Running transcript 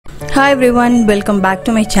Hi everyone, welcome back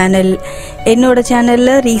to my channel. என்னோட சேனல்ல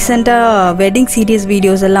ரீசெண்டா வெட்டிங் சீரிஸ்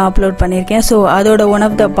வீடியோஸ் எல்லாம் அப்லோட் பண்ணிருக்கேன். ஸோ அதோட ஒன்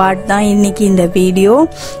ஆஃப் த பார்ட் தான் இன்னைக்கு இந்த வீடியோ.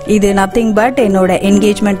 இது நத்திங் பட் என்னோட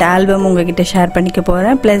என்கேஜ்மெண்ட் ஆல்பம் உங்ககிட்ட ஷேர் பண்ணிக்க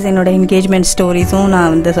போறேன். பிளஸ் என்னோட என்கேஜ்மெண்ட் ஸ்டோரிஸும்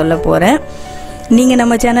நான் சொல்ல போறேன். நீங்க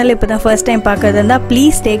நம்ம சேனல் இப்பதான் ஃபர்ஸ்ட் டைம் பார்க்கறதா இருந்தா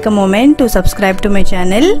please take a moment to subscribe to my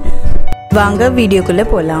channel. வாங்க வீடியோக்குள்ள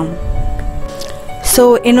போலாம். ஸோ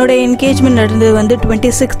என்னோட என்கேஜ்மெண்ட் நடந்தது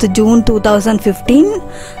 26th June 2015.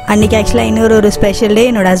 அன்றைக்கி ஆக்சுவலாக இன்னொரு ஸ்பெஷல் டே,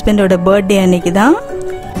 என்னோட ஹஸ்பண்டோட பர்த்டே அன்றைக்கி தான்.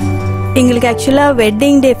 எங்களுக்கு ஆக்சுவலாக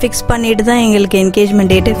வெட்டிங் டே ஃபிக்ஸ் பண்ணிட்டு தான் எங்களுக்கு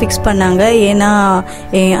என்கேஜ்மெண்ட் டேட்டை ஃபிக்ஸ் பண்ணாங்க. ஏன்னா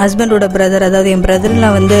என் ஹஸ்பண்டோட பிரதர், அதாவது என்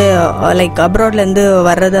பிரதர்லாம் லைக் அப்ராட்லேருந்து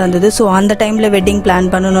வர்றதா இருந்தது. ஸோ அந்த டைமில் wedding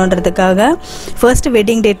plan பண்ணணுன்றதுக்காக first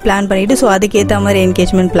wedding date plan பண்ணிவிட்டு ஸோ அதுக்கேற்ற மாதிரி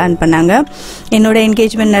என்கேஜ்மெண்ட் பிளான் பண்ணாங்க. என்னோட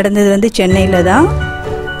என்கேஜ்மெண்ட் நடந்தது சென்னையில் தான்.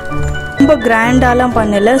 ரொம்ப கிராண்டாலாம்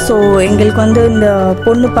பண்ணலை. ஸோ எங்களுக்கு இந்த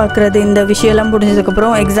பொண்ணு பார்க்குறது இந்த விஷயம்லாம்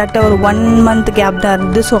முடிஞ்சதுக்கப்புறம் எக்ஸாக்டாக ஒரு 1 month கேப் தான்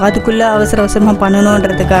இருந்தது. ஸோ அதுக்குள்ளே அவசரமாக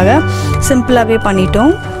பண்ணணுன்றதுக்காக சிம்பிளாகவே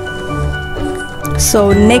பண்ணிட்டோம். ஸோ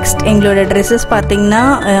நெக்ஸ்ட் எங்களோட ட்ரெஸ்ஸஸ் பார்த்திங்கன்னா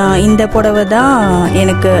இந்த புடவை தான்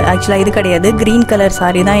எனக்கு ஆக்சுவலாக இது கிடையாது, க்ரீன் கலர்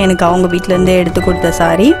சாரீ தான் எனக்கு அவங்க வீட்டிலேருந்தே எடுத்து கொடுத்த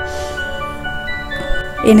சாரீ.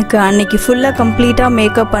 எனக்கு அன்னைக்கு ஃபுல்லாக கம்ப்ளீட்டாக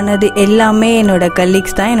மேக்கப் பண்ணது எல்லாமே என்னோட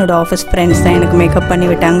கலீக்ஸ் தான், என்னோட ஆஃபீஸ் ஃப்ரெண்ட்ஸ் தான் எனக்கு மேக்கப் பண்ணி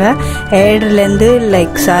விட்டாங்க. ஹேர்லேருந்து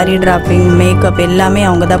லைக் சாரீ ட்ராப்பிங், மேக்கப் எல்லாமே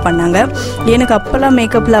அவங்க தான் பண்ணாங்க. எனக்கு அப்போல்லாம்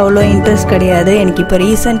மேக்கப்பில் அவ்வளோ இன்ட்ரெஸ்ட் கிடையாது. எனக்கு இப்போ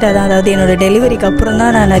ரீசெண்டாக தான், அதாவது என்னோட டெலிவரிக்கு அப்புறம்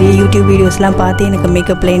தான் நான் நிறைய யூடியூப் வீடியோஸ்லாம் பார்த்து எனக்கு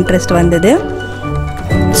மேக்கப்பில் இன்ட்ரெஸ்ட் வந்தது.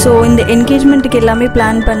 ஸோ இந்த என்கேஜ்மெண்ட்டுக்கு எல்லாமே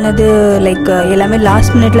பிளான் பண்ணது லைக் எல்லாமே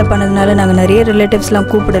லாஸ்ட் மினிட்ல பண்ணதுனால நாங்கள் நிறைய ரிலேட்டிவ்ஸ்லாம்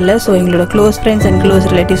கூப்பிடல. ஸோ எங்களோட close friends and close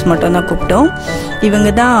relatives மட்டும் தான் கூப்பிட்டோம்.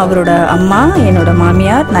 இவங்க தான் அவரோட அம்மா, என்னோட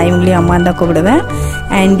மாமியார், நான் இவங்களையும் அம்மான்னு தான் கூப்பிடுவேன்.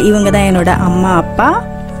 அண்ட் இவங்க தான் என்னோட அம்மா அப்பா.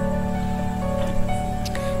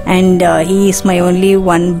 And he is my only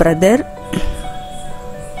one brother.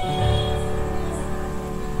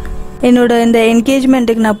 என்னோட இந்த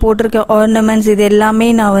என்கேஜ்மெண்ட்டுக்கு நான் போட்டிருக்க ஆர்னமெண்ட்ஸ் இது எல்லாமே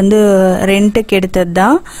நான் ரெண்ட்டுக்கு எடுத்தது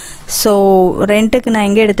தான். ஸோ ரெண்ட்டுக்கு நான்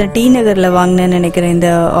எங்கே எடுத்தேன், டி நகரில் வாங்கினேன்னு நினைக்கிறேன் இந்த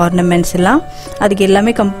ஆர்னமெண்ட்ஸ் எல்லாம். அதுக்கு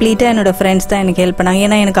எல்லாமே கம்ப்ளீட்டாக என்னோடய ஃப்ரெண்ட்ஸ் தான் எனக்கு ஹெல்ப் பண்ணாங்க.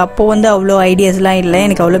 ஏன்னா எனக்கு அப்போது அவ்வளோ ஐடியாஸ்லாம் இல்லை,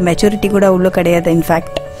 எனக்கு அவ்வளோ மெச்சூரிட்டி கூட அவ்வளோ கிடையாது.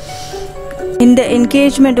 இன்ஃபேக்ட் இந்த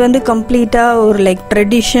என்கேஜ்மெண்ட் கம்ப்ளீட்டாக ஒரு லைக்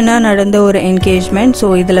ட்ரெடிஷனாக நடந்த ஒரு என்கேஜ்மெண்ட். ஸோ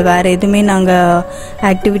இதில் வேறு எதுவுமே நாங்கள்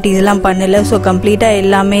ஆக்டிவிட்டீஸ்லாம் பண்ணலை. ஸோ கம்ப்ளீட்டாக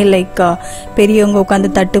எல்லாமே லைக் பெரியவங்க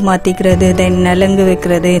உட்காந்து தட்டு மாற்றிக்கிறது, தென் நலங்கு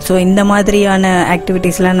வைக்கிறது, ஸோ இந்த மாதிரியான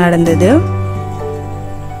ஆக்டிவிட்டீஸ்லாம் நடந்தது.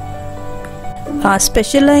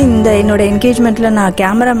 ஸ்பெஷலாக என்னோட என்கேஜ்மெண்ட்டில் நான்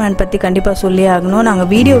கேமராமேன் பற்றி கண்டிப்பாக சொல்லி ஆகணும். நாங்கள்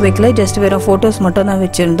வீடியோ வைக்கல, ஜஸ்ட் வெறும் ஃபோட்டோஸ் மட்டும் தான்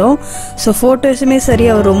வச்சுருந்தோம். ஸோ ஃபோட்டோஸுமே சரி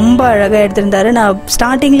அவர் ரொம்ப அழகாக எடுத்திருந்தாரு. நான்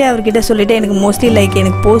ஸ்டார்டிங்லேயே அவர்கிட்ட சொல்லிவிட்டு எனக்கு மோஸ்ட்லி லைக்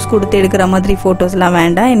எனக்கு போஸ் கொடுத்து எடுக்கிற மாதிரி ஃபோட்டோஸ்லாம்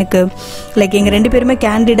வேண்டாம், எனக்கு லைக் எங்கள் 2 பேருமே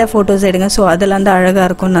கேண்டிடாக ஃபோட்டோஸ் எடுங்க, ஸோ அதெல்லாம் தான் அழகாக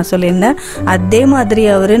இருக்கும்னு நான் சொல்லியிருந்தேன். அதே மாதிரி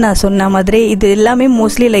அவர் நான் சொன்ன மாதிரி இது எல்லாமே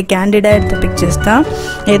மோஸ்ட்லி லைக் கேண்டிடாக எடுத்த பிக்சர்ஸ் தான்,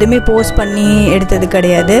 எதுவுமே போஸ்ட் பண்ணி எடுத்தது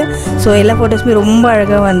கிடையாது. ஸோ எல்லா ஃபோட்டோஸுமே ரொம்ப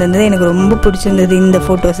அழகாக வந்திருந்தது, எனக்கு ரொம்ப பிடிச்சிருந்தது இந்த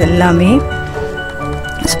ஃபோட்டோஸ் எல்லாமே.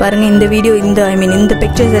 பாருங்க, இந்த வீடியோ இந்த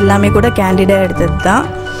பிக்சர்ஸ் எல்லாமே கூட கேண்டிடாக எடுத்தது தான்.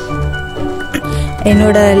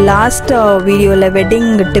 என்னோட லாஸ்ட் வீடியோவில் வெட்டிங்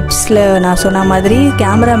டிப்ஸில் நான் சொன்ன மாதிரி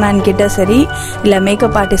கேமராமேன் கிட்ட சரி இல்லை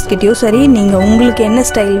மேக்கப் ஆர்டிஸ்ட் கிட்டேயும் சரி, நீங்கள் உங்களுக்கு என்ன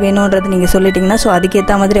ஸ்டைல் வேணுன்றது நீங்கள் சொல்லிட்டீங்கன்னா ஸோ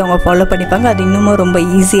அதுக்கேற்ற மாதிரி அவங்க ஃபாலோ பண்ணிப்பாங்க. அது இன்னமும் ரொம்ப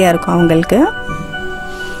ஈஸியாக இருக்கும் அவங்களுக்கு.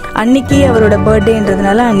 அன்றைக்கி அவரோட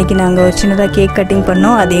பர்த்டேன்றதுனால அன்றைக்கி நாங்கள் ஒரு சின்னதாக கேக் கட்டிங்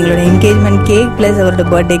பண்ணோம். அது எங்களோட என்கேஜ்மெண்ட் கேக் ப்ளஸ் அவரோட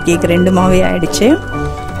பர்த்டே கேக் ரெண்டுமாவே ஆயிடுச்சு.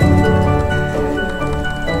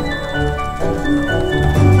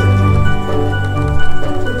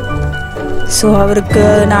 ஸோ அவருக்கு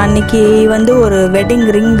நான் அன்றைக்கி ஒரு வெட்டிங்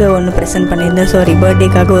ரிங் ஒன்று ப்ரெசென்ட் பண்ணியிருந்தேன். சாரி,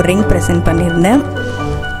 பர்த்டேக்காக ஒரு ரிங் ப்ரெசென்ட் பண்ணியிருந்தேன்.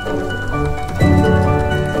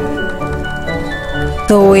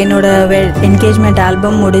 ஸோ என்னோட என்கேஜ்மெண்ட்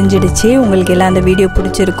ஆல்பம் முடிஞ்சிடுச்சு. உங்களுக்கு எல்லாம் அந்த வீடியோ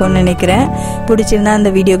பிடிச்சிருக்கும்னு நினைக்கிறேன். பிடிச்சிருந்தா அந்த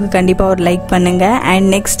வீடியோக்கு கண்டிப்பாக ஒரு லைக் பண்ணுங்கள். அண்ட்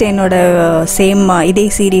நெக்ஸ்ட் என்னோட சேம் இதே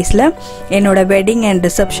சீரீஸில் என்னோட wedding and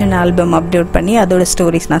reception album upload பண்ணி அதோட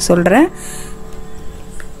ஸ்டோரிஸ் நான் சொல்கிறேன்.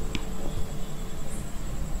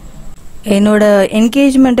 என்னோட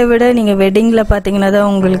என்கேஜ்மெண்ட்டை விட நீங்கள் வெட்டிங்கில் பார்த்தீங்கன்னா தான்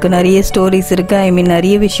உங்களுக்கு நிறைய ஸ்டோரிஸ் இருக்குது.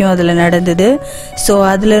 நிறைய விஷயம் அதில் நடந்தது. ஸோ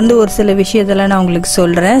அதுலேருந்து ஒரு சில விஷயத்தெல்லாம் நான் உங்களுக்கு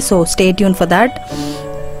சொல்கிறேன். So stay tune for that.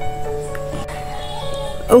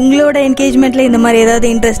 உங்களோட என்கேஜ்மெண்ட்டில் இந்த மாதிரி ஏதாவது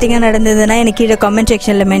இன்ட்ரெஸ்டிங்காக நடந்ததுன்னா எனக்கு கீழே கமெண்ட்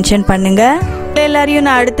செக்ஷனில் மென்ஷன் பண்ணுங்கள். எல்லாரையும்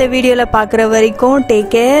நான் அடுத்த வீடியோவில் பார்க்குற வரைக்கும்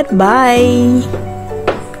டேக் கேர், பாய்.